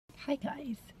Hi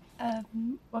guys,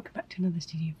 welcome back to another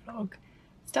studio vlog.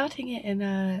 Starting it in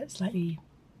a slightly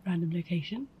random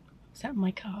location. I'm sat in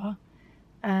my car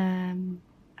and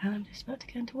I'm just about to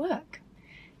go into work.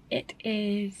 It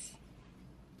is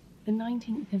the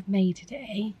 19th of May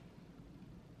today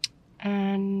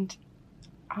and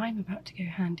I'm about to go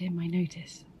hand in my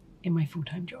notice in my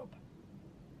full-time job.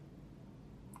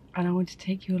 And I want to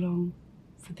take you along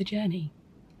for the journey.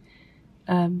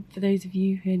 For those of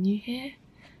you who are new here,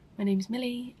 my name's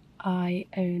Millie. I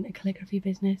own a calligraphy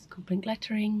business called Blink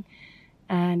Lettering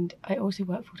and I also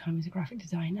work full-time as a graphic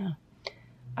designer.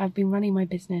 I've been running my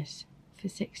business for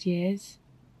 6 years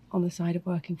on the side of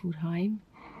working full-time,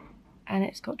 and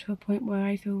it's got to a point where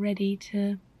I feel ready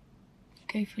to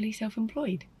go fully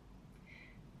self-employed.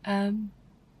 Yeah,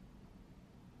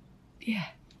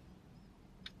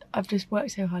 I've just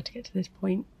worked so hard to get to this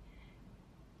point.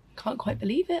 Can't quite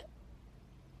believe it.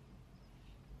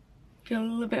 Feel a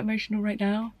little bit emotional right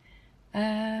now.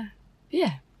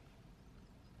 Yeah,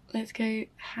 let's go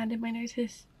hand in my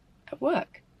notice at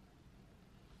work.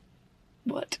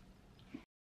 What?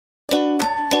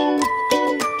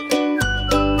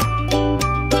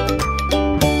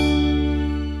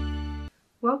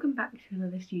 Welcome back to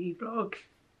another studio vlog.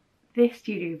 This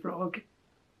studio vlog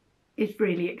is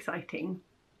really exciting.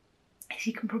 As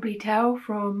you can probably tell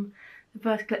from the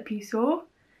first clip you saw,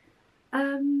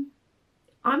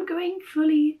 I'm going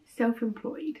fully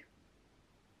self-employed.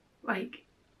 Like,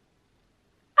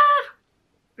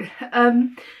 so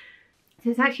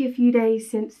it's actually a few days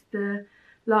since the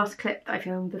last clip that I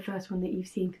filmed, the first one that you've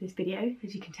seen for this video.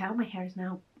 As you can tell, my hair is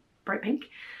now bright pink.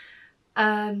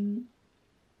 And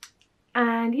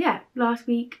yeah, last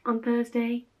week on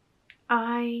Thursday,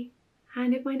 I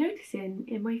handed my notice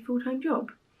in my full-time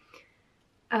job.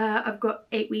 I've got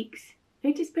 8 weeks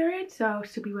notice period, so I'll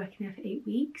still be working there for 8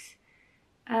 weeks.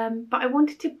 But I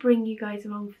wanted to bring you guys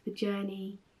along for the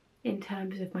journey in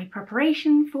terms of my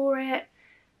preparation for it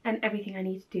and everything I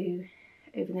need to do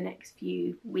over the next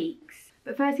few weeks.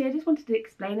 But firstly, I just wanted to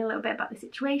explain a little bit about the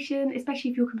situation,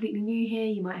 especially if you're completely new here,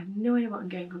 you might have no idea what I'm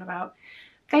going on about.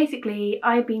 Basically,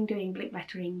 I've been doing Blink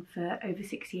Lettering for over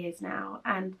 6 years now,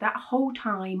 and that whole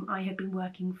time I have been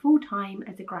working full-time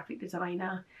as a graphic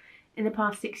designer. In the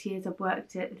past 6 years, I've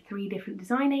worked at 3 different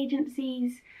design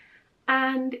agencies,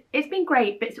 and it's been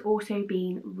great, but it's also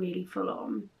been really full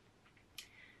on.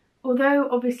 Although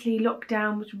obviously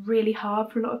lockdown was really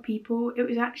hard for a lot of people, it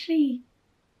was actually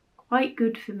quite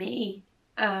good for me.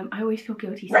 I always feel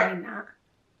guilty saying that.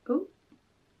 Oh,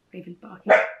 Raven's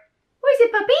barking. What is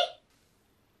it, puppy?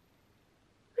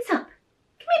 What's up?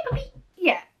 Come here, puppy.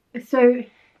 Yeah,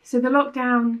 so the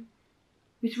lockdown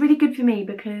was really good for me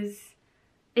because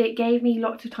it gave me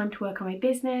lots of time to work on my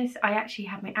business. I actually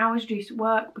had my hours reduced at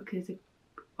work because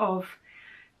of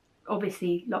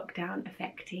obviously lockdown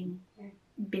affecting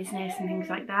business and things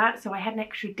like that. So I had an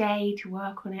extra day to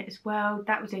work on it as well.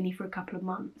 That was only for a couple of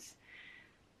months.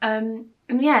 And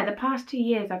yeah, the past 2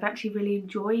 years I've actually really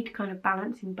enjoyed kind of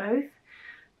balancing both.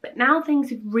 But now things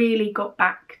have really got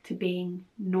back to being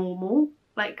normal,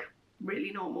 like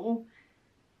really normal.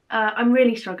 I'm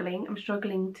really struggling. I'm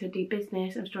struggling to do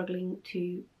business. I'm struggling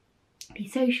to be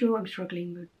social. I'm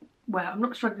struggling with, well, I'm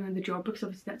not struggling with the job because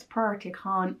obviously that's a priority. I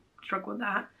can't struggle with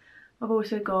that. I've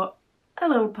also got a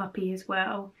little puppy as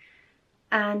well.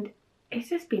 And it's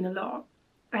just been a lot.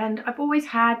 And I've always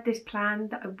had this plan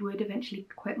that I would eventually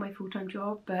quit my full-time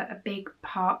job. But a big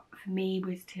part for me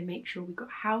was to make sure we got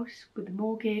a house with a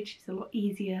mortgage. It's a lot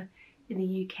easier in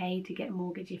the UK to get a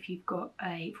mortgage if you've got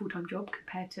a full-time job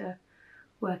compared to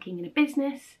working in a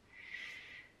business.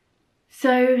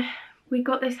 So we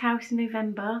got this house in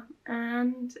November,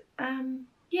 and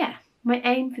yeah, my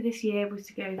aim for this year was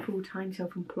to go full-time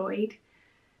self-employed.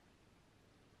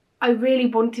 I really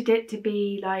wanted it to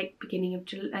be like beginning of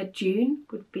June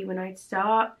would be when I'd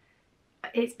start.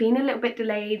 It's been a little bit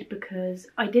delayed because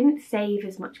I didn't save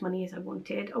as much money as I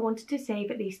wanted. I wanted to save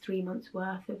at least 3 months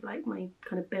worth of like my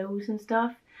kind of bills and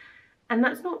stuff, and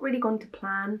that's not really gone to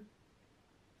plan.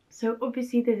 So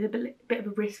obviously there's a bit of a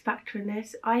risk factor in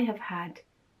this. I have had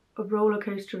a roller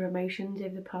coaster of emotions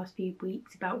over the past few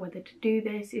weeks about whether to do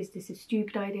this. Is this a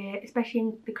stupid idea, especially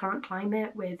in the current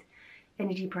climate with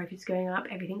energy prices going up,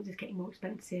 everything's just getting more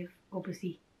expensive,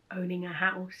 obviously owning a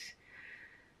house.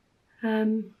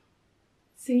 So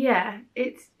yeah,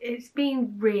 it's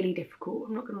been really difficult,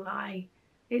 I'm not gonna lie.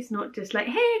 It's not just like,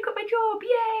 hey, I got my job,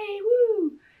 yay,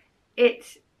 woo!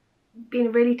 It's been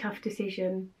a really tough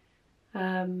decision.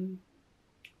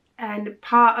 And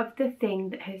part of the thing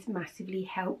that has massively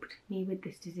helped me with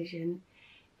this decision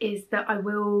is that I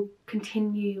will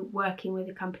continue working with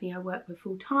a company I work with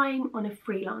full time on a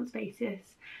freelance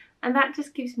basis. And that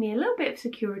just gives me a little bit of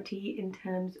security in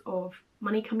terms of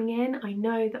money coming in. I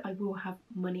know that I will have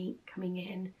money coming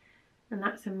in, and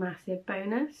that's a massive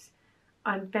bonus.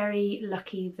 I'm very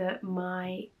lucky that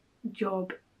my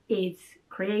job is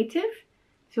creative,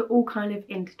 so it all kind of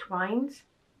intertwines.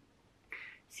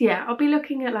 So yeah, I'll be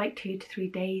looking at like 2 to 3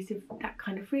 days of that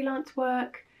kind of freelance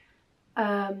work.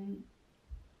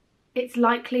 It's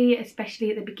likely,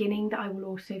 especially at the beginning, that I will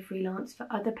also freelance for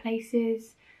other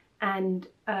places and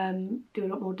do a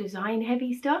lot more design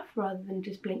heavy stuff rather than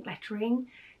just blink lettering,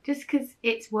 just because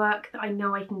it's work that I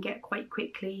know I can get quite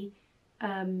quickly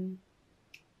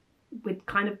with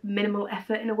kind of minimal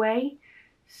effort in a way.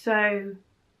 So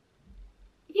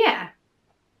yeah,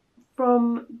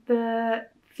 from the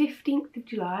 15th of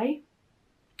July,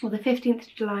 well, the 15th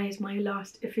of July is my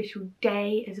last official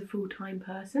day as a full-time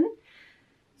person.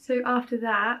 So after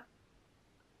that,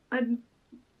 I'm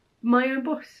my own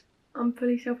boss. I'm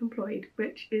fully self-employed,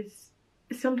 which is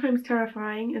sometimes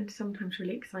terrifying and sometimes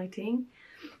really exciting.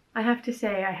 I have to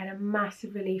say I had a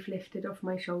massive relief lifted off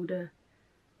my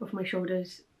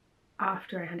shoulders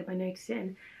after I handed my notice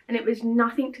in. And it was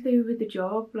nothing to do with the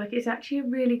job. Like, it's actually a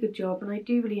really good job and I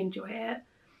do really enjoy it.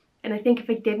 And I think if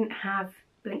I didn't have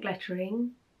blink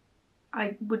lettering,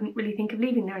 I wouldn't really think of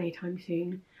leaving there anytime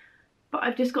soon. But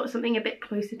I've just got something a bit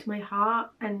closer to my heart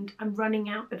and I'm running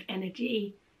out of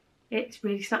energy. It's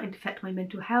really starting to affect my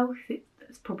mental health.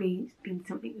 It's probably been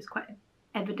something that's quite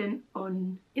evident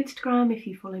on Instagram. If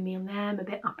you follow me on there, I'm a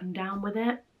bit up and down with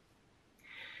it.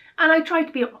 And I try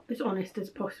to be as honest as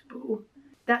possible.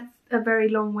 That's a very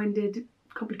long-winded,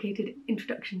 complicated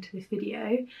introduction to this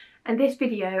video. And this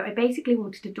video, I basically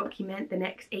wanted to document the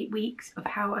next 8 weeks of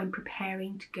how I'm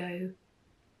preparing to go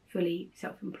fully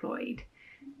self-employed.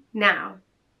 Now,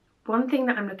 one thing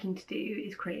that I'm looking to do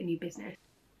is create a new business.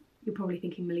 You're probably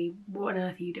thinking, Millie, what on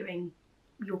earth are you doing?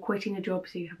 You're quitting a job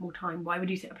so you have more time. Why would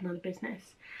you set up another business?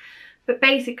 But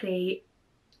basically,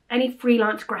 any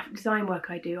freelance graphic design work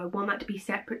I do, I want that to be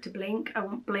separate to Blink. I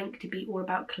want Blink to be all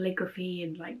about calligraphy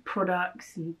and like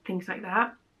products and things like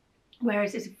that.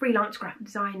 Whereas as a freelance graphic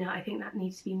designer, I think that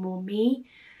needs to be more me,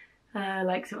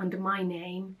 like so under my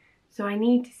name. So I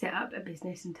need to set up a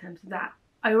business in terms of that.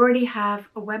 I already have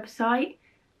a website.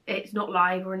 It's not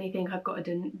live or anything. I've got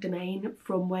a domain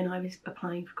from when I was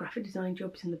applying for graphic design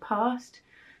jobs in the past.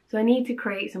 So I need to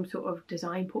create some sort of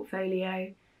design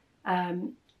portfolio.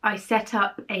 I set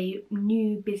up a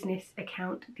new business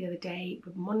account the other day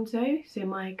with Monzo. So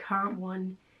my current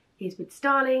one is with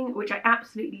Starling, which I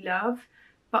absolutely love,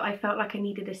 but I felt like I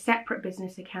needed a separate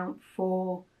business account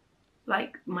for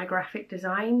like my graphic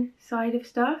design side of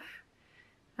stuff.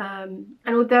 And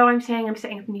although I'm saying I'm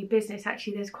setting up a new business,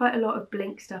 actually there's quite a lot of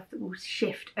Blink stuff that will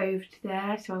shift over to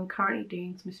there. So I'm currently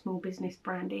doing some small business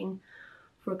branding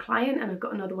for a client and I've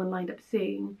got another one lined up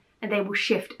soon, and they will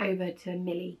shift over to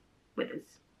Millie Withers,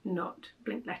 not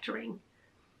Blink lettering.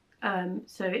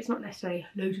 So it's not necessarily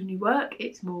loads of new work,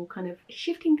 it's more kind of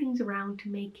shifting things around to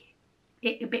make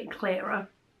it a bit clearer.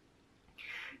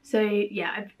 So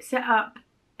yeah, I've set up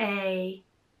a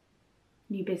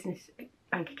new business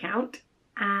bank account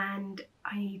and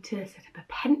I need to set up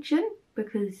a pension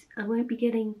because I won't be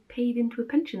getting paid into a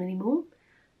pension anymore.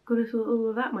 Got to sort all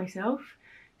of that myself.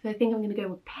 So I think I'm going to go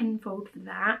with Penfold for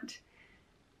that.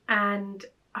 And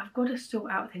I've got to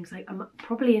sort out things like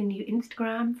probably a new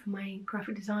Instagram for my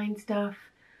graphic design stuff,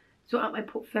 sort out my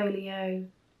portfolio,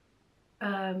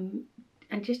 and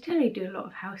just generally do a lot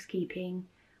of housekeeping.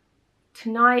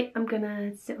 Tonight I'm going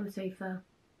to sit on the sofa,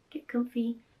 get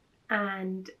comfy,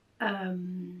 and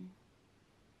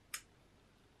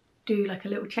do like a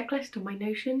little checklist on my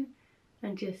Notion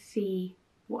and just see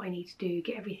what I need to do,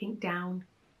 get everything down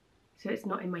so it's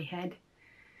not in my head.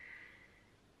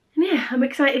 And yeah, I'm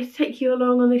excited to take you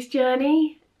along on this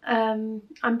journey. I'm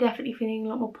definitely feeling a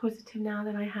lot more positive now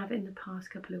than I have in the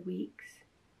past couple of weeks,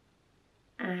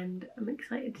 and I'm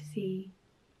excited to see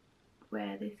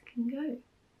where this can go.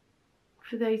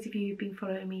 For those of you who've been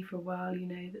following me for a while, you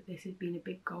know that this has been a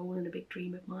big goal and a big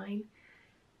dream of mine.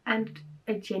 And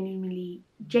I genuinely,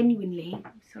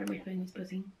 sorry my phone is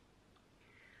buzzing.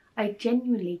 I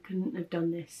genuinely couldn't have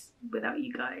done this without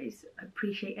you guys. I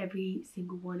appreciate every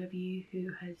single one of you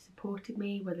who has supported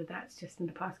me, whether that's just in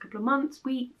the past couple of months,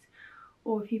 weeks,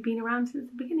 or if you've been around since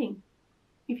the beginning.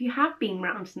 If you have been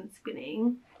around since the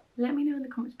beginning, let me know in the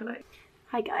comments below.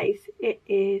 Hi guys, it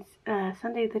is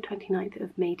Sunday the 29th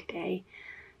of May today,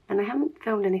 and I haven't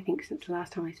filmed anything since the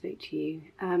last time I spoke to you.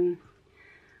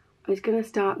 I was going to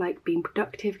start like being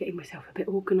productive, getting myself a bit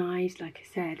organised, like I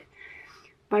said,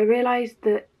 but I realised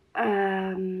that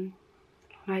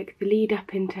like the lead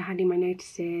up into handing my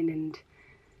notice in and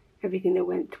everything that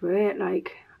went through it,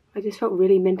 like I just felt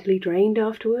really mentally drained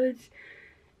afterwards.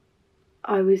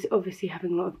 I was obviously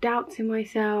having a lot of doubts in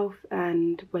myself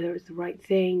and whether it was the right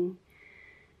thing.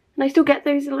 And I still get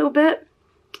those a little bit.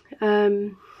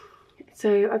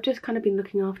 So I've just kind of been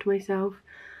looking after myself.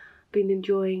 Been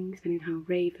enjoying spending time with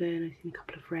Raven. I've seen a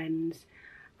couple of friends.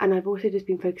 And I've also just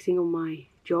been focusing on my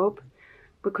job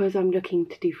because I'm looking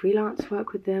to do freelance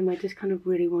work with them. I just kind of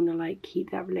really want to like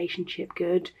keep that relationship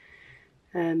good,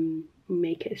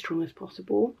 make it as strong as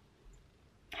possible.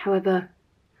 However,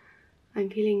 I'm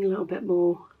feeling a little bit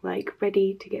more like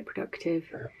ready to get productive.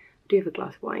 I do have a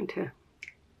glass of wine to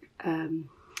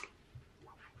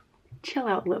chill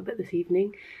out a little bit this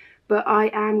evening, but I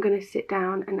am going to sit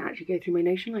down and actually go through my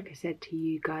Notion like I said to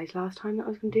you guys last time that I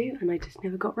was going to do, and I just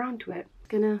never got around to it.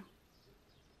 I'm going to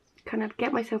kind of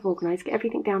get myself organised, get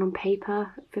everything down on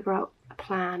paper, figure out a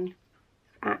plan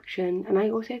of action, and I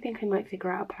also think I might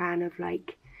figure out a plan of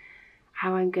like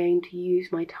how I'm going to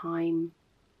use my time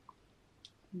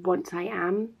once I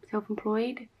am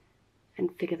self-employed and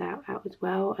figure that out as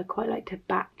well. I quite like to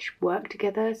batch work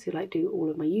together, so like do all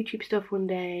of my YouTube stuff one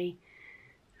day,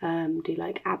 do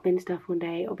like admin stuff one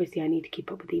day. Obviously I need to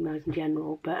keep up with emails in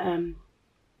general, but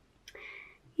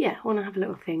yeah, I want to have a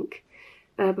little think.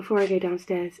 Before I go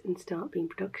downstairs and start being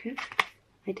productive,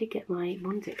 I did get my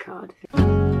Monzit card.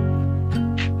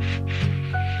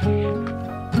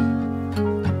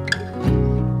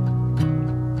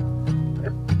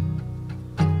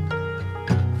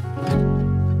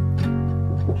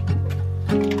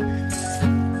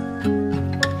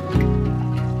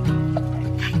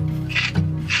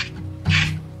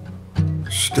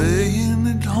 Staying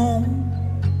at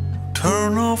home,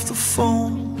 turn off the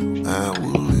phone, I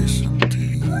will listen to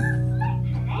you.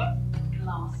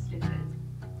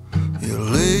 You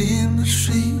lay in the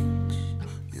sheets.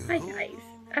 Hi guys,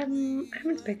 I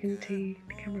haven't spoken to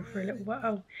the camera for a little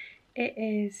while. It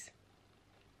is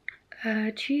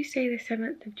Tuesday the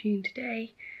 7th of June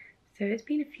today, so it's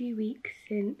been a few weeks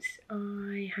since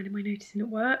I handed my notice in at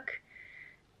work,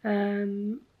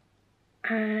 and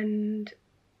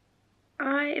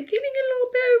I am feeling a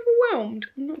little bit overwhelmed,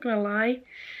 I'm not gonna lie.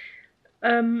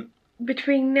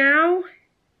 Between now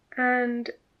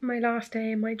and my last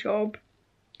day in my job,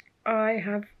 I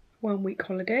have 1 week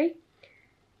holiday,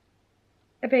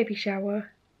 a baby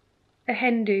shower, a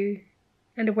hen do,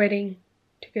 and a wedding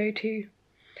to go to.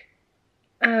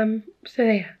 So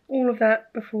yeah, all of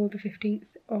that before the 15th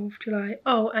of July.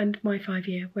 Oh, and my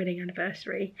 5-year wedding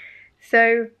anniversary.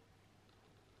 So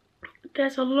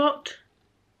there's a lot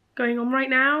going on right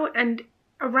now, and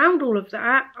around all of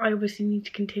that I obviously need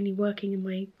to continue working in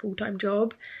my full-time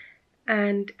job,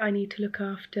 and I need to look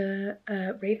after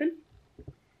Raven,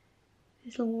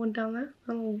 this little one down there,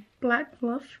 a little black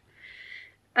fluff.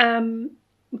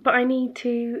 But I need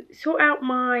to sort out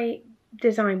my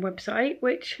design website,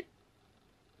 which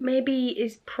maybe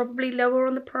is probably lower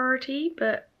on the priority,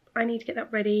 but I need to get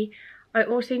that ready. I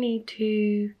also need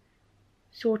to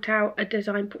sort out a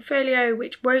design portfolio,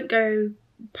 which won't go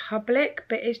public,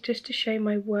 but it's just to show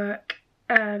my work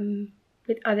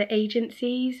with other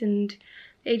agencies and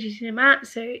the agency I'm at,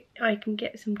 so I can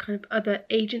get some kind of other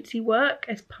agency work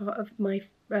as part of my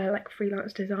like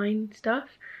freelance design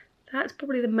stuff. That's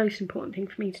probably the most important thing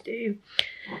for me to do.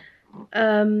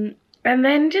 And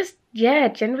then just, yeah,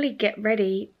 generally get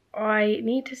ready. I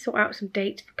need to sort out some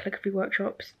dates for calligraphy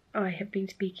workshops. I have been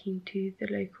speaking to the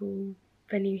local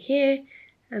venue here,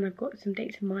 and I've got some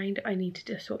dates in mind. I need to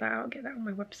just sort that out, get that on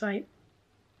my website.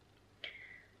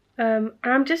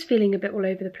 I'm just feeling a bit all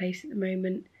over the place at the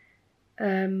moment.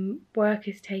 Work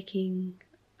is taking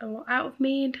a lot out of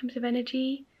me in terms of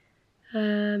energy.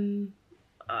 I'm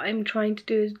trying to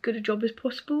do as good a job as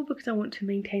possible because I want to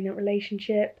maintain that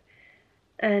relationship,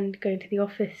 and going to the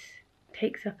office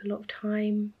takes up a lot of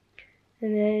time.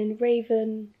 And then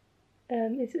Raven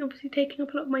is obviously taking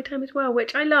up a lot of my time as well,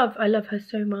 which I love. I love her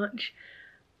so much,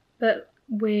 but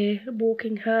we're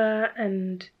walking her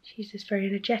and she's just very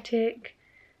energetic,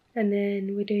 and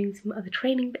then we're doing some other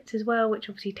training bits as well, which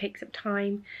obviously takes up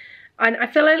time. And I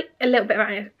feel a little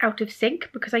bit out of sync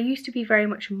because I used to be very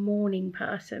much a morning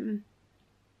person,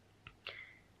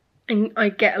 and I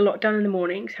get a lot done in the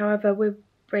mornings. However, with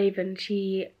Raven,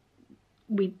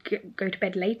 we go to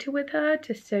bed later with her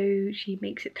just so she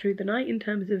makes it through the night in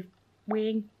terms of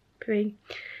weeing, pooing.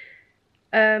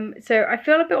 So I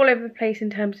feel a bit all over the place in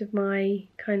terms of my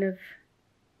kind of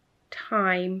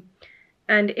time.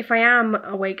 And if I am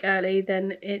awake early,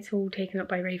 then it's all taken up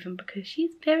by Raven because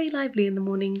she's very lively in the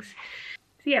mornings.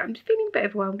 So yeah, I'm just feeling a bit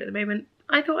overwhelmed at the moment.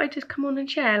 I thought I'd just come on and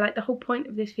share. Like, the whole point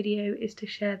of this video is to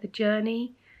share the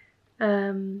journey.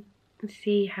 and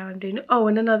see how I'm doing. Oh,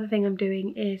 and another thing I'm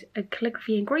doing is a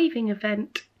calligraphy engraving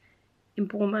event in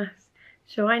Bournemouth.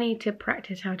 So I need to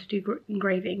practice how to do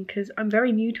engraving because I'm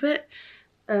very new to it.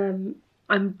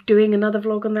 I'm doing another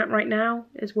vlog on that right now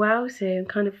as well, so I'm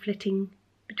kind of flitting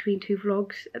between 2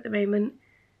 vlogs at the moment.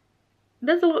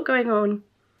 There's a lot going on,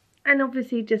 and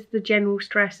obviously just the general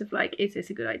stress of like, is this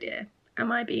a good idea?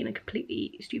 Am I being a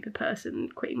completely stupid person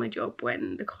quitting my job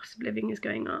when the cost of living is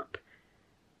going up?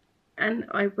 And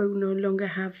I will no longer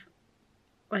have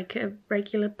like a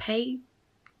regular pay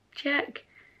check.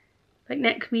 Like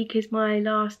next week is my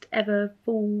last ever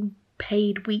full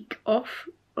paid week off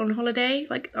on holiday.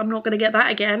 Like I'm not gonna get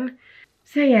that again.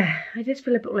 So yeah, I just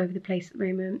feel a bit all over the place at the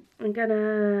moment. I'm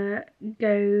gonna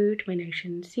go to my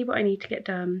Notion, see what I need to get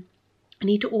done. I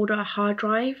need to order a hard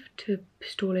drive to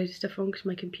store loads of stuff on because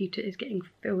my computer is getting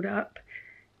filled up.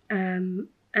 And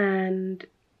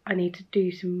I need to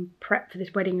do some prep for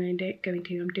this wedding I'm going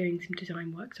to. I'm doing some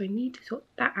design work, so I need to sort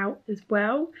that out as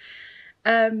well.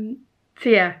 So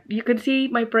yeah, you can see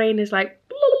my brain is like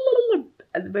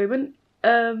at the moment.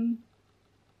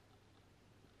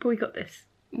 But we got this.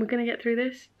 We're going to get through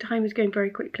this. Time is going very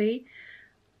quickly.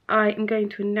 I am going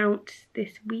to announce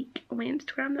this week on my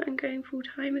Instagram that I'm going full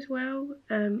time as well.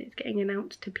 It's getting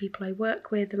announced to people I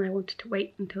work with, and I wanted to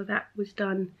wait until that was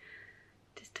done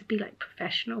just to be like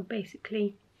professional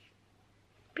basically.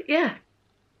 But yeah,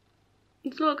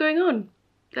 there's a lot going on.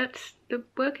 That's the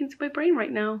workings of my brain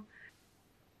right now.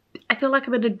 I feel like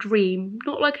I'm in a dream,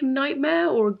 not like a nightmare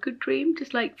or a good dream,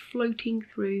 just like floating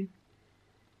through.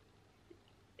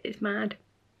 It's mad.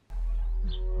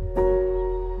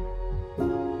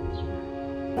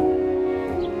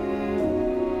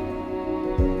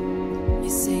 You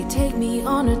say take me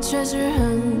on a treasure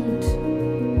hunt.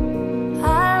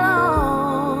 I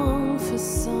long for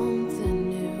something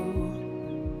new.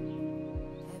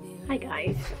 Hi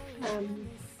guys, I'm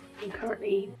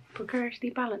currently precariously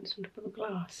balanced on top of a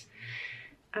glass.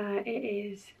 It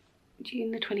is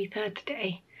June the 23rd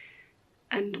today,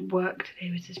 and work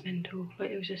today was just mental.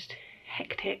 Like it was just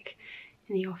hectic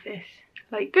in the office,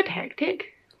 like good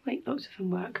hectic, like lots of fun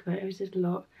work, but it was just a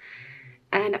lot.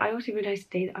 And I also realised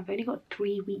today that I've only got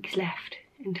 3 weeks left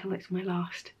until it's my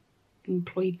last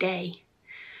employed day,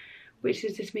 which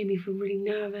has just made me feel really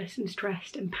nervous and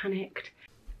stressed and panicked.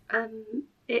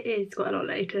 It is quite a lot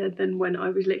later than when I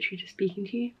was literally just speaking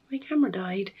to you. My camera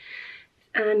died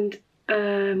and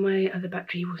my other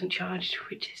battery wasn't charged,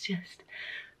 which is just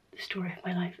the story of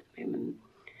my life at the moment.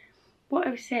 What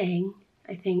I was saying,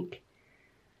 I think,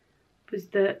 was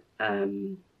that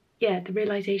yeah, the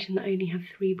realisation that I only have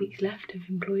 3 weeks left of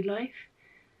employed life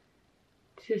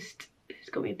it's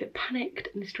got me a bit panicked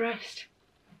and stressed.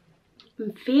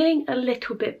 I'm feeling a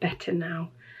little bit better now.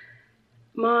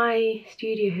 My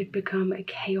studio had become a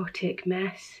chaotic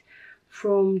mess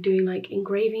from doing like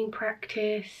engraving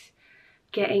practice,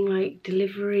 getting like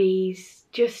deliveries,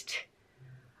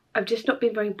 I've just not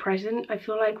been very present. I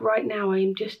feel like right now I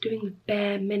am just doing the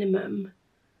bare minimum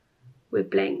with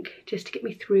Blink just to get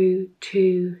me through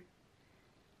to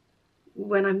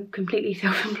when I'm completely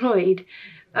self-employed.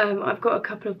 I've got a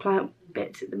couple of client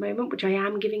bits at the moment which I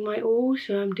am giving my all.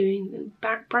 So I'm doing the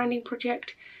back branding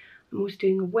project, I'm also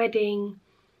doing a wedding,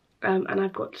 and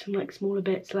I've got some like smaller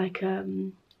bits like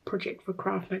project for a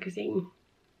craft magazine.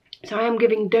 So I am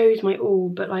giving those my all,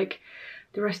 but like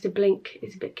the rest of Blink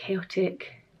is a bit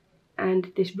chaotic,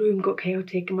 and this room got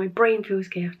chaotic and my brain feels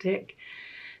chaotic.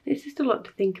 It's just a lot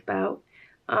to think about.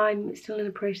 I'm still in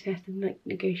the process of like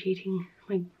negotiating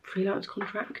my freelance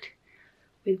contract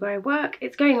with where I work.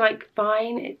 It's going like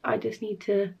fine. I just need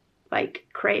to like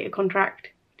create a contract,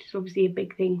 which is obviously a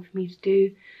big thing for me to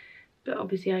do. But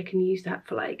obviously I can use that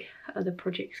for like other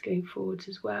projects going forwards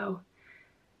as well.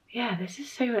 Yeah, there's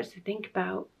just so much to think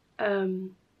about.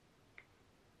 And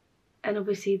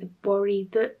obviously the worry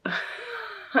that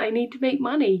I need to make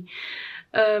money.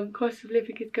 Cost of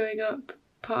living is going up.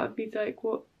 Part of me's like,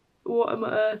 what on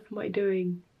earth am I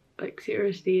doing? Like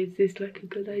seriously, is this like a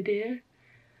good idea?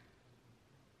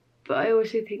 But I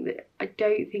also think that I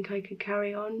don't think I could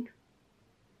carry on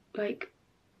like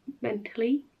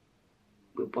mentally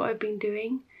with what I've been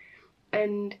doing,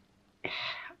 and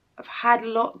I've had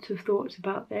lots of thoughts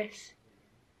about this,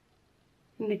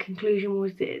 and the conclusion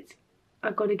was that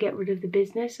I've got to get rid of the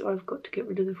business or I've got to get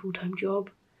rid of the full-time job.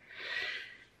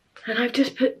 And I've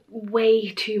just put way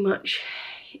too much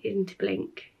into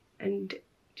Blink, and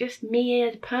just me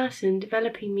as a person,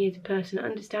 developing me as a person,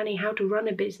 understanding how to run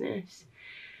a business.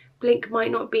 Blink might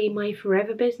not be my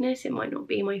forever business, it might not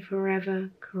be my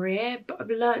forever career, but I've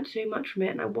learned so much from it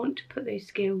and I want to put those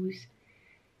skills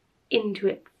into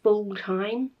it full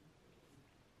time.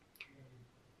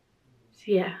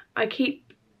 So yeah, I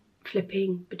keep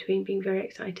flipping between being very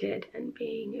excited and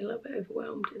being a little bit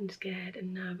overwhelmed and scared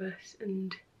and nervous.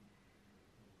 And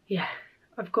yeah,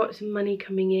 I've got some money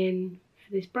coming in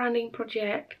for this branding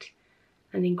project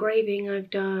and engraving I've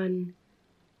done,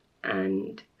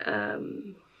 and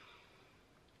some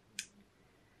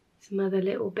other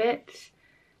little bits.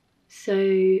 So,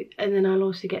 and then I'll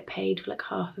also get paid for like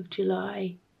half of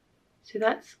July. So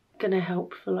that's gonna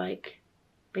help for like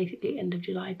basically end of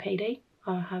July payday.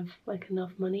 I'll have like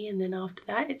enough money, and then after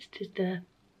that it's just who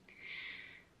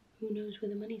knows where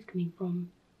the money's coming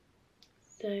from.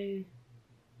 So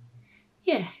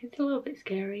yeah, it's a little bit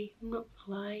scary, I'm not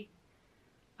gonna lie.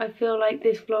 I feel like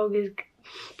this vlog is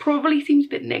probably seems a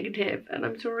bit negative, and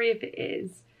I'm sorry if it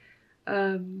is.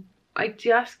 I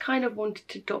just kind of wanted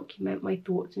to document my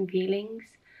thoughts and feelings.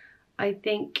 I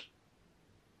think,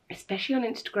 especially on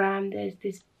Instagram, there's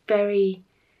this very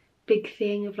big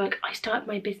thing of like, I started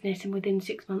my business and within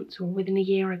 6 months or within a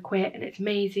year I quit and it's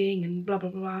amazing and blah, blah,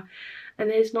 blah. And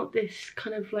there's not this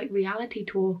kind of like reality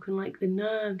talk and like the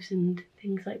nerves and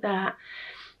things like that.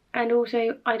 And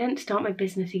also, I didn't start my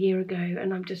business a year ago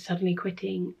and I'm just suddenly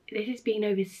quitting. This has been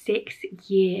over 6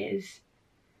 years.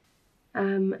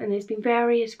 And there's been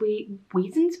various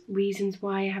reasons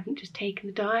why I haven't just taken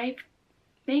the dive.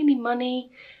 Mainly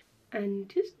money, and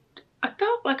just, I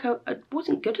felt like I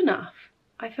wasn't good enough.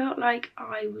 I felt like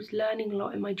I was learning a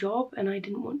lot in my job and I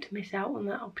didn't want to miss out on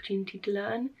that opportunity to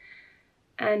learn.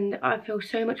 And I feel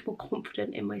so much more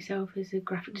confident in myself as a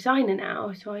graphic designer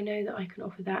now, so I know that I can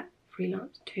offer that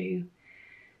freelance too.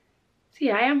 So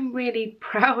yeah, I am really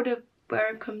proud of where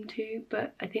I've come to,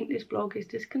 but I think this vlog is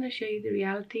just going to show you the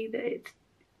reality that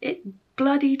it's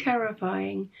bloody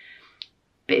terrifying.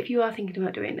 But if you are thinking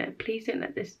about doing it, please don't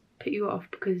let this put you off,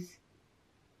 because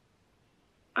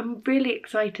I'm really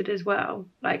excited as well.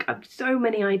 Like, I've so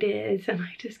many ideas and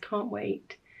I just can't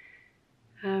wait.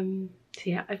 So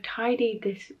yeah, I've tidied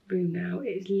this room now.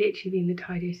 It's literally been the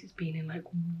tidiest it's been in like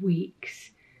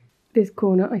weeks. This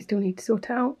corner I still need to sort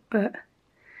out, but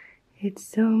it's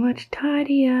so much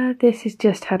tidier. This has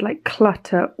just had like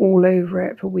clutter all over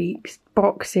it for weeks.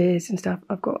 Boxes and stuff.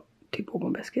 I've got 2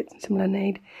 bourbon biscuits and some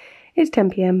lemonade. It's 10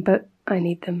 PM, but I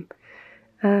need them.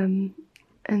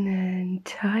 And then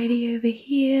tidy over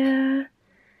here.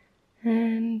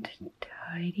 And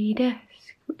tidy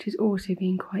desk, which has also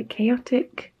been quite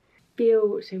chaotic.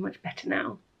 Feel so much better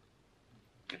now.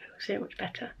 I feel so much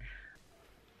better.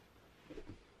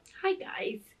 Hi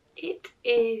guys. It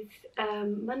is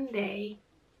Monday,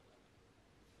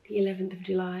 the 11th of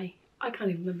July. I can't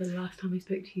even remember the last time I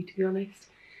spoke to you, to be honest.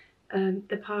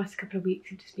 The past couple of weeks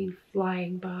have just been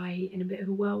flying by in a bit of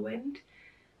a whirlwind.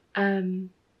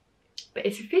 But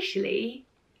it's officially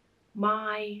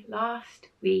my last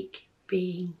week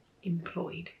being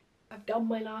employed. I've done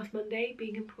my last Monday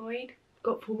being employed,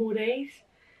 got 4 more days,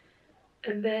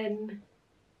 and then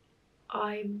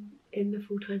I'm in the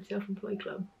full-time self-employed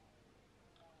club,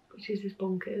 which is just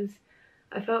bonkers.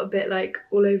 I felt a bit like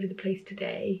all over the place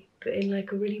today, but in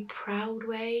like a really proud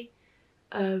way.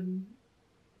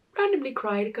 Randomly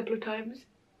cried a couple of times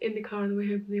in the car on the way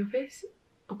home from the office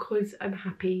because I'm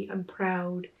happy, I'm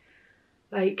proud.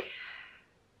 Like,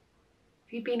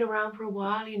 if you've been around for a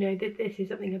while, you know that this is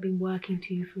something I've been working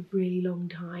to for a really long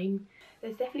time.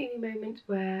 There's definitely moments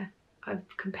where I've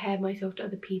compared myself to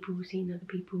other people, seen other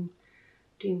people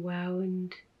doing well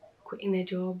and quitting their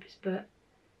jobs, but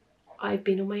I've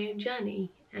been on my own journey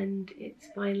and it's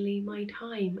finally my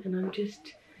time, and I'm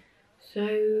just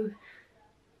so,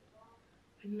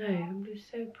 I don't know, I'm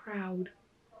just so proud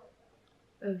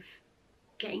of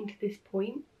getting to this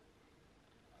point.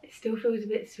 It still feels a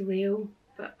bit surreal,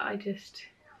 but I just,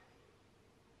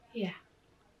 yeah,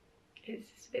 it's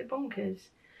just a bit bonkers.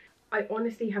 I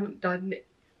honestly haven't done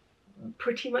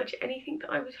pretty much anything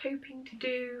that I was hoping to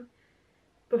do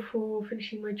before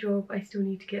finishing my job. I still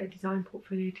need to get a design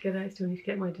portfolio together, I still need to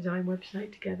get my design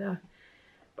website together.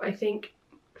 But I think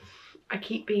I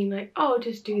keep being like, oh, I'll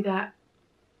just do that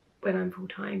when I'm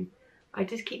full-time. I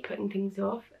just keep putting things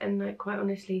off, and like, quite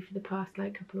honestly, for the past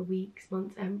like couple of weeks,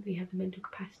 months, I haven't really had the mental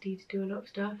capacity to do a lot of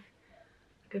stuff.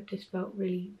 Like, I've just felt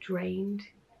really drained.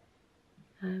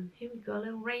 Here we go, a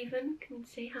little raven, come and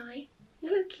say hi.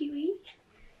 Hello, Kiwi.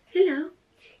 Hello.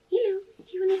 Hello. Do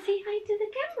you want to say hi to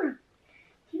the camera?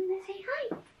 Do you want to say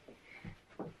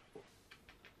hi?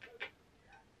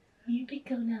 You big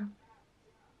girl now.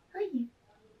 Are you?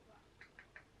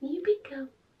 You big girl.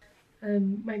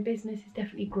 My business has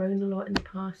definitely grown a lot in the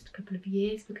past couple of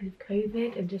years because of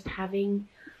COVID and just having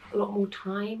a lot more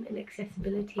time and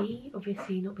accessibility.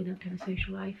 Obviously not being able to have a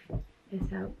social life has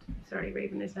helped. Sorry,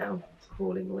 Raven is now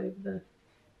crawling all over the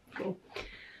floor.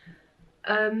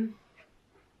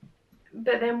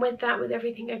 But then with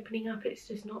everything opening up, it's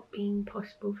just not been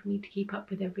possible for me to keep up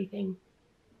with everything.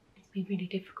 It's been really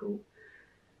difficult.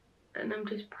 And I'm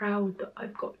just proud that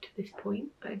I've got to this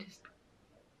point. I just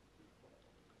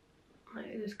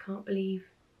can't believe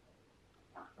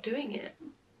I'm doing it.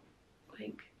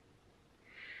 Like,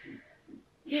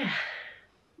 yeah.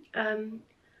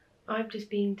 I've just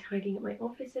been tidying up my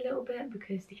office a little bit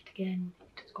because it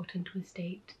just got into a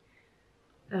state.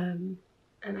 And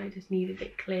I just needed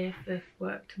it clear for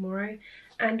work tomorrow.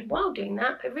 And while doing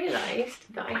that, I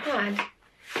realised that I had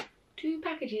 2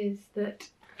 packages that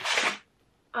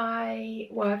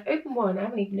I've opened one. I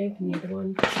haven't even opened the other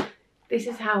one. This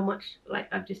is how much,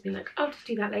 like, I've just been like, I'll just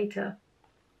do that later.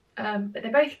 But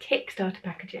they're both Kickstarter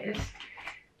packages,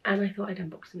 and I thought I'd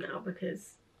unbox them now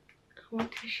because I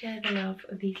want to share the love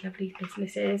of these lovely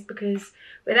businesses, because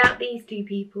without these 2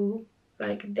 people,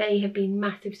 like, they have been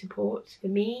massive supports for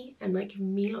me and like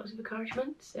giving me lots of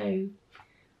encouragement. So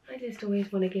I just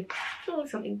always want to give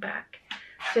something back.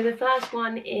 So the first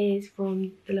one is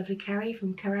from the lovely Carrie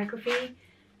from Choreography,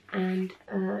 and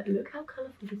look how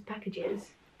colourful this package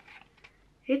is.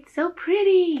 It's so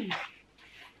pretty.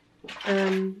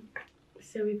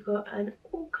 So we've got an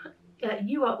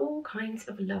you are all kinds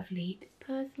of lovely. It's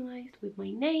personalised with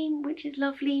my name, which is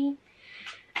lovely.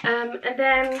 And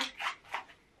then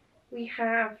we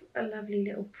have a lovely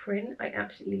little print. I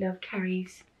absolutely love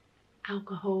Carrie's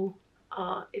alcohol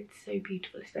art. It's so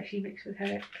beautiful, especially mixed with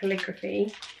her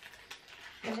calligraphy.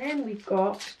 And then we've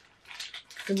got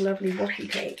some lovely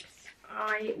washi tapes.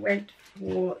 I went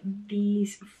for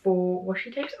these 4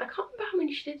 washi tapes. I can't remember how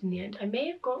many she did in the end. I may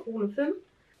have got all of them.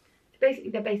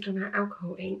 Basically, they're based on her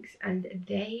alcohol inks, and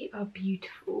they are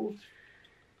beautiful.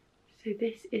 So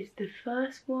this is the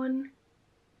first one,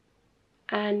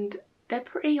 and they're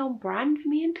pretty on brand for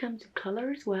me in terms of colour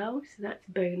as well, so that's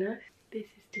a bonus. This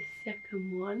is the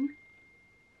second one,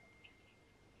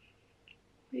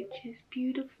 which is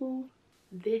beautiful.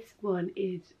 This one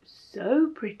is so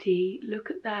pretty.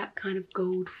 Look at that kind of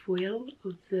gold foil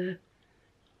of the,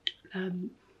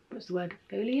 what's the word,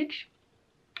 foliage?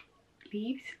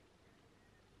 Leaves.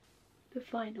 The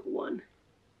final one.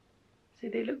 So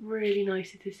they look really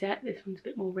nice as a set. This one's a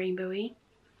bit more rainbowy.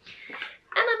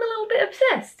 And I'm a little bit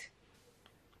obsessed.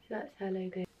 So that's her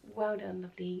logo. Well done,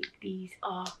 lovely. These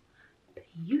are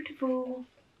beautiful.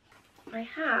 I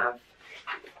have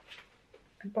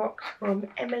a box from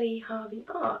Emily Harvey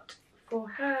Art for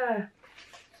her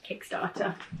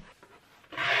Kickstarter.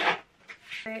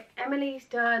 So Emily's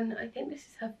done, I think this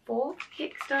is her 4th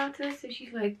Kickstarter, so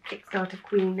she's like Kickstarter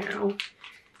queen now.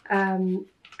 And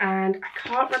I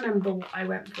can't remember what I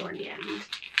went for in the end.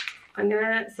 I'm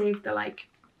gonna save the like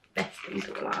best thing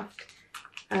till the last.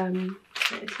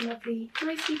 It's lovely,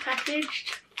 nicely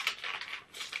packaged.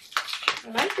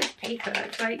 I like this paper.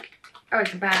 It's like, oh,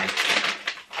 it's a bag.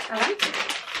 I like it.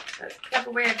 That's a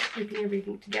clever way of keeping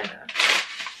everything together.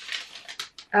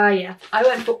 Yeah, I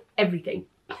went for everything.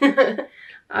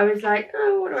 I was like,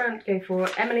 oh, what do I want to go for?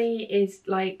 Emily is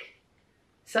like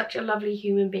such a lovely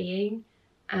human being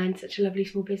and such a lovely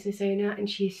small business owner, and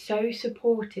she is so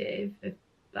supportive of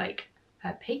like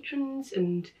her patrons,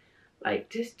 and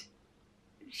like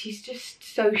she's just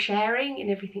so sharing in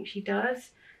everything she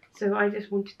does. So I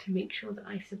just wanted to make sure that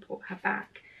I support her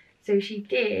back. So she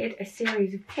did a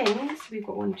series of pins. We've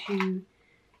got 1, 2,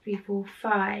 3, 4,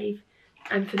 5.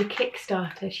 And for the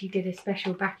Kickstarter, she did a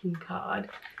special backing card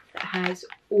that has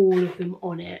all of them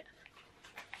on it.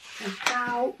 And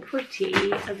how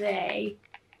pretty are they?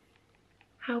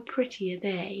 How pretty are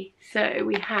they? So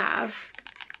we have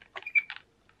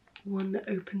one that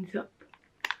opens up.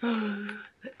 Oh,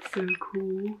 that's so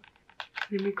cool.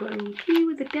 Then we've got a little key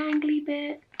with a dangly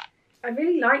bit. I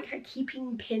really like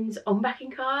keeping pins on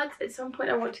backing cards. At some point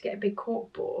I want to get a big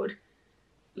cork board,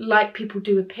 like people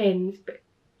do with pins, but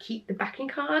keep the backing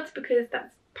cards, because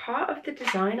that's part of the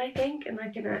design, I think, and I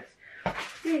think that's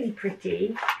really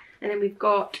pretty. And then we've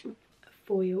got a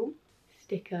foil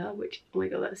sticker, which, oh my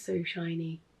god, that's so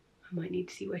shiny. I might need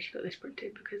to see where she got this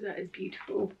printed, because that is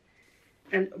beautiful.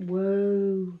 And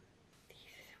whoa, these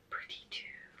are so pretty too.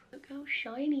 Look how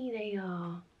shiny they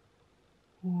are.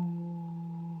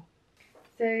 Ooh.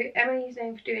 So Emily's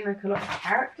known for doing like a lot of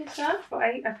character stuff, but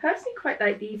I personally quite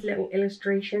like these little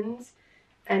illustrations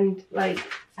and like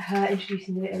her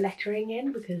introducing a bit of lettering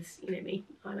in, because you know me,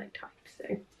 I like type.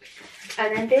 So,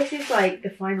 and then this is like the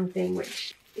final thing,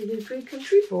 which is a dream come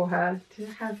true for her, to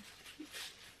have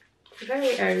her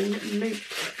very own loop.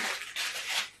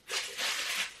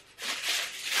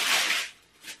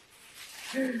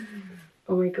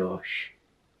 Oh my gosh.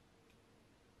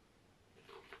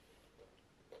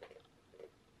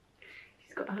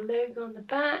 our logo on the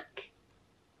back.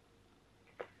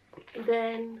 And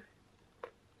then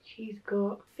she's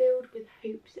got "Filled with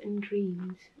Hopes and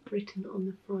Dreams" written on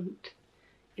the front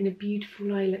in a beautiful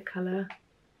lilac colour.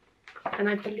 And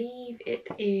I believe it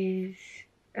is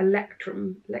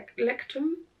Electrum.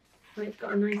 Electrum. And it's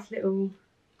got a nice little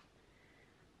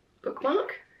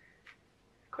bookmark.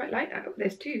 Quite like that. Oh,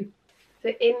 there's two. So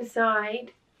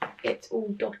inside it's all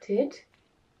dotted.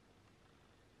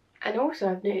 And also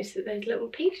I've noticed that there's little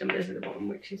page numbers at the bottom,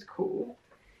 which is cool.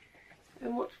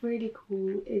 And what's really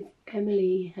cool is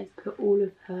Emily has put all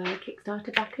of her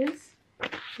Kickstarter backers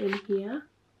in here,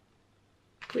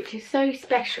 which is so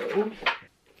special.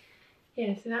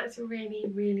 Yeah, so that's a really,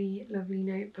 really lovely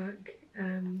notebook.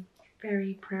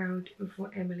 Very proud of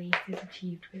what Emily has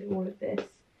achieved with all of this.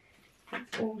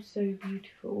 It's all so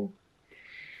beautiful.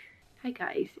 Hi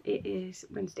guys, it is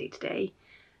Wednesday today.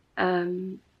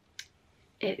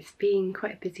 It's been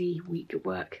quite a busy week at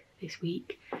work this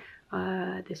week.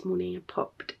 This morning I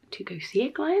popped to go see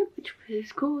a client, which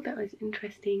was cool. That was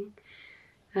interesting.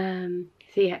 So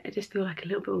yeah, I just feel like a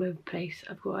little bit all over the place.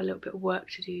 I've got a little bit of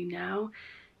work to do now.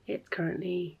 It's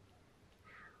currently,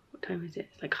 what time is it?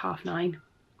 It's like 9:30.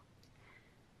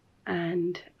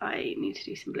 And I need to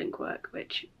do some blink work,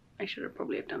 which I should have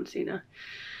probably have done sooner.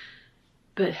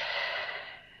 But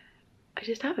I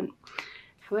just haven't.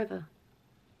 However,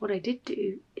 what I did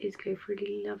do is go for a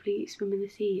really lovely swim in the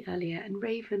sea earlier, and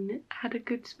Raven had a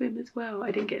good swim as well.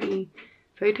 I didn't get any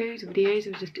photos or videos,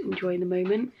 I was just enjoying the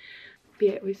moment. But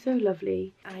yeah, it was so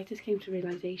lovely. And I just came to the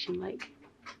realisation, like,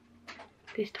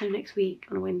 this time next week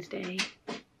on a Wednesday,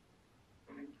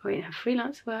 I won't have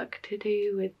freelance work to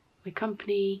do with my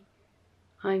company.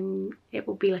 It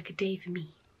will be like a day for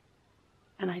me.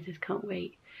 And I just can't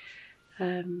wait.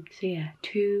 So yeah,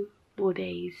 2 more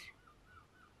days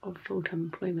of full-time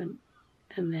employment,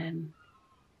 and then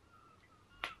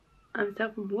I'm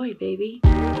self-employed, baby.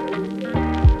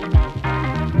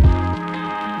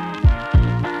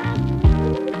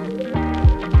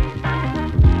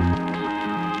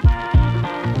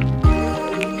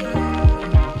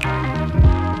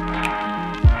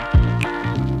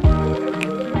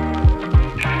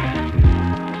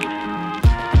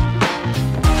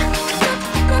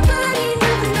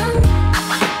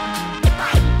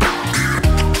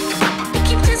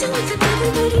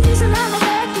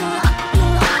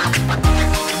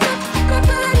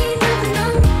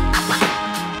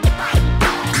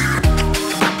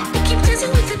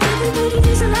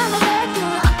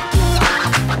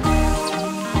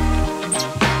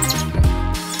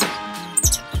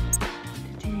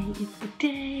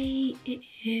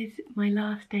 My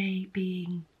last day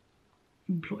being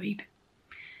employed.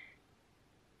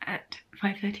 At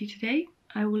 5:30 today,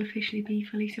 I will officially be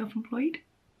fully self-employed.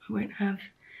 I won't have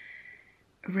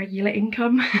a regular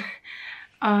income.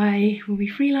 I will be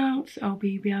freelance. I'll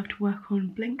be able to work on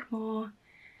Blink more,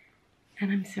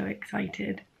 and I'm so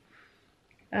excited.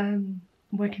 I'm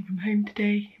working from home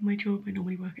today in my job. I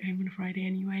normally work at home on a Friday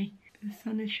anyway. The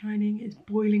sun is shining, it's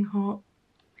boiling hot.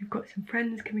 We've got some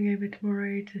friends coming over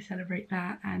tomorrow to celebrate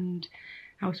that, and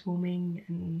housewarming,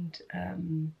 and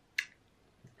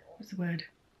what's the word?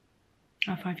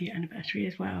 Our 5-year anniversary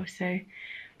as well. So it'd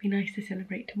be nice to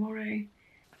celebrate tomorrow.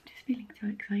 I'm just feeling so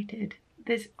excited.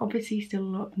 There's obviously still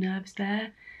a lot of nerves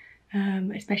there,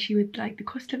 especially with like the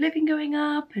cost of living going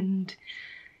up, and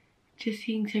just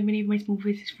seeing so many of my small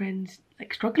business friends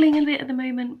like struggling a bit at the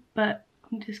moment. But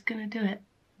I'm just gonna do it.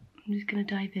 I'm just gonna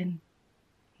dive in.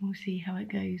 We'll see how it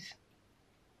goes.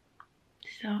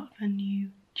 Start of a new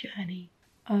journey.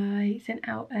 I sent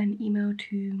out an email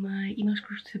to my email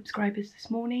subscribers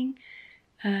this morning,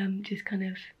 just kind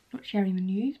of not sharing the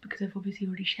news because I've obviously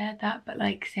already shared that, but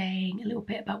like saying a little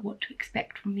bit about what to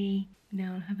expect from me.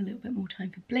 Now I'll have a little bit more time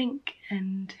for Blink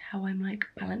and how I'm like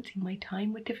balancing my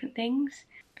time with different things,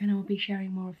 and I'll be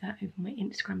sharing more of that over my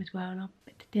Instagram as well.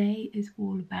 But today is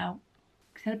all about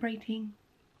celebrating,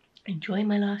 enjoying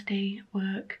my last day at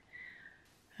work.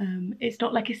 It's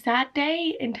not like a sad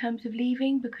day in terms of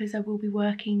leaving because I will be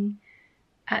working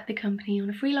at the company on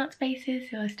a freelance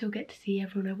basis, so I still get to see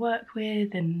everyone I work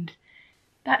with, and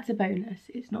that's a bonus.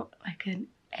 It's not like an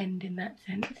end in that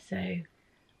sense, so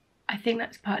I think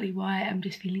that's partly why I'm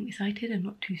just feeling excited and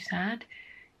not too sad,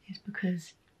 is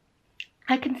because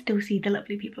I can still see the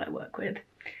lovely people I work with.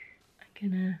 I'm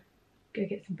gonna go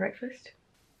get some breakfast.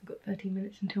 I've got 13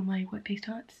 minutes until my workday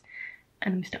starts,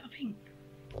 and I'm starving.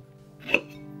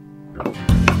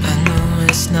 I know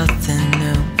it's nothing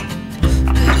new,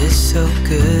 but it's so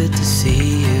good to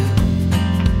see you.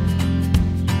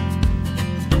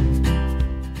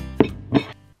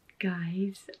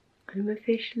 Guys, I'm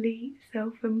officially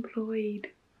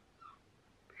self-employed.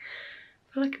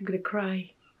 feel like I'm gonna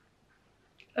cry.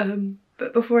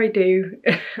 But before I do,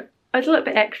 I was a little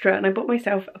bit extra and I bought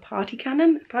myself a confetti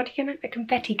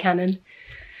cannon.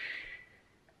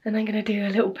 And I'm gonna do a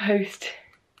little post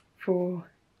for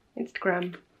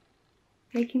Instagram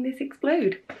making this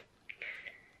explode.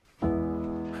 I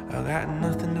got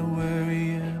nothing to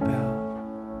worry about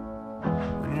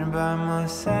when you're by my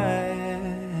side.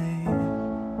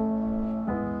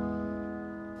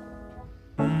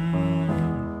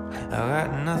 I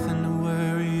got nothing to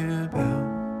worry about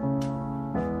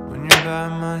when you're by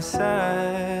my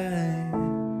side.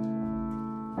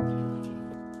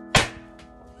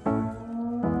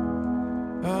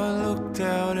 I looked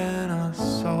out and I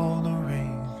saw the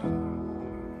rain.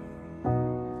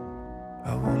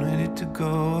 I wanted it to go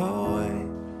away.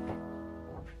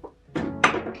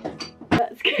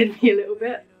 That scared me a little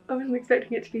bit. I wasn't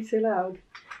expecting it to be so loud.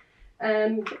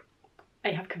 And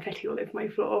I have confetti all over my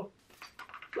floor.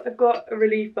 But I've got a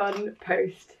really fun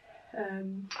post.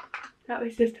 That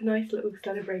was just a nice little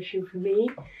celebration for me.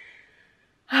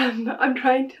 I'm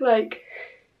trying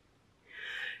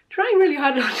really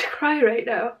hard not to cry right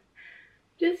now.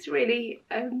 Just really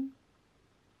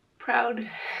proud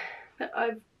that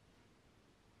I've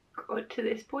got to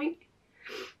this point.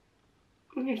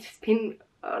 It's just been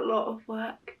a lot of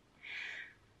work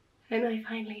and I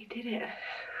finally did it.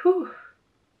 Whew.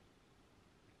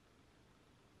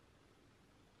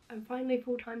 I'm finally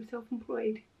full-time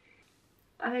self-employed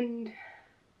and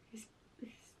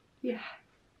yeah,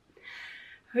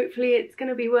 hopefully it's going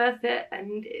to be worth it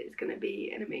and it's going to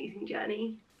be an amazing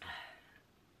journey.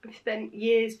 I've spent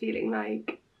years feeling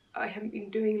like I haven't been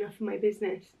doing enough for my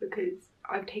business because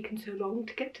I've taken so long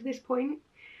to get to this point.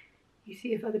 You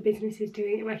see if other businesses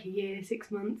doing it like a year,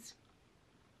 6 months.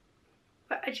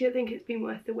 But actually I think it's been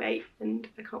worth the wait and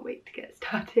I can't wait to get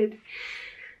started.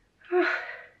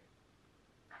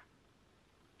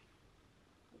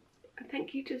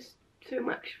 Thank you just so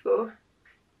much for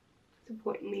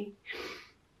supporting me.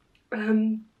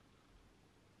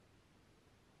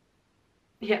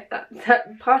 Yeah,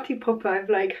 that party popper I've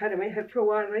like had in my head for a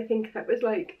while and I think that was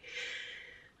like,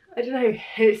 I don't know,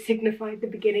 it signified the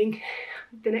beginning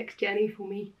of the next journey for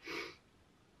me.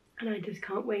 And I just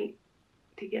can't wait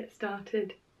to get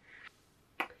started.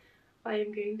 I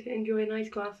am going to enjoy a nice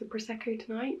glass of Prosecco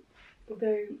tonight, although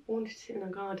I want to sit in our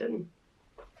garden.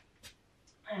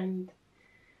 And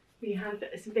we have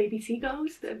some baby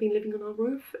seagulls that have been living on our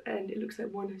roof and it looks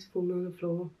like one has fallen on the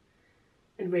floor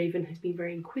and Raven has been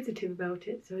very inquisitive about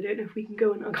it, so I don't know if we can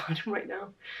go in our garden right now.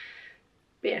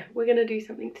 But yeah, we're going to do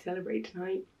something to celebrate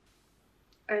tonight.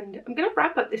 And I'm going to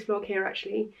wrap up this vlog here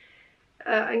actually.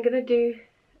 I'm going to do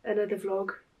another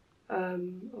vlog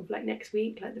of like next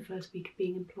week, like the first week of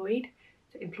being employed.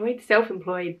 So employed,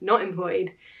 self-employed, not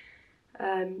employed.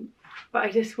 But I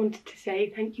just wanted to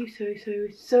say thank you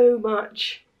so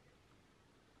much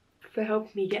for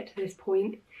helping me get to this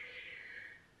point.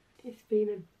 It's been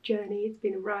a journey, it's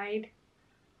been a ride,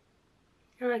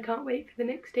 and I can't wait for the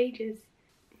next stages.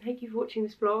 Thank you for watching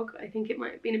this vlog. I think it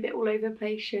might have been a bit all over the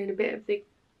place, showing a bit of the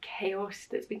chaos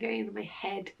that's been going on in my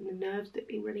head and the nerves that have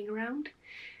been running around.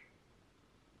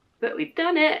 But we've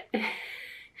done it!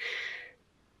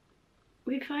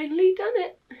 We've finally done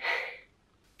it!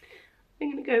 I'm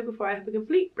gonna go before I have a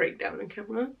complete breakdown on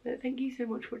camera, but thank you so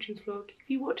much for watching this vlog. If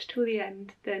you watched till the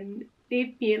end, then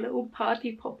leave me a little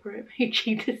party popper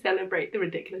emoji to celebrate the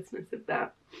ridiculousness of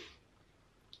that.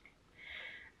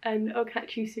 And I'll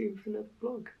catch you soon for another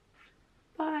vlog.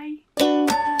 Bye!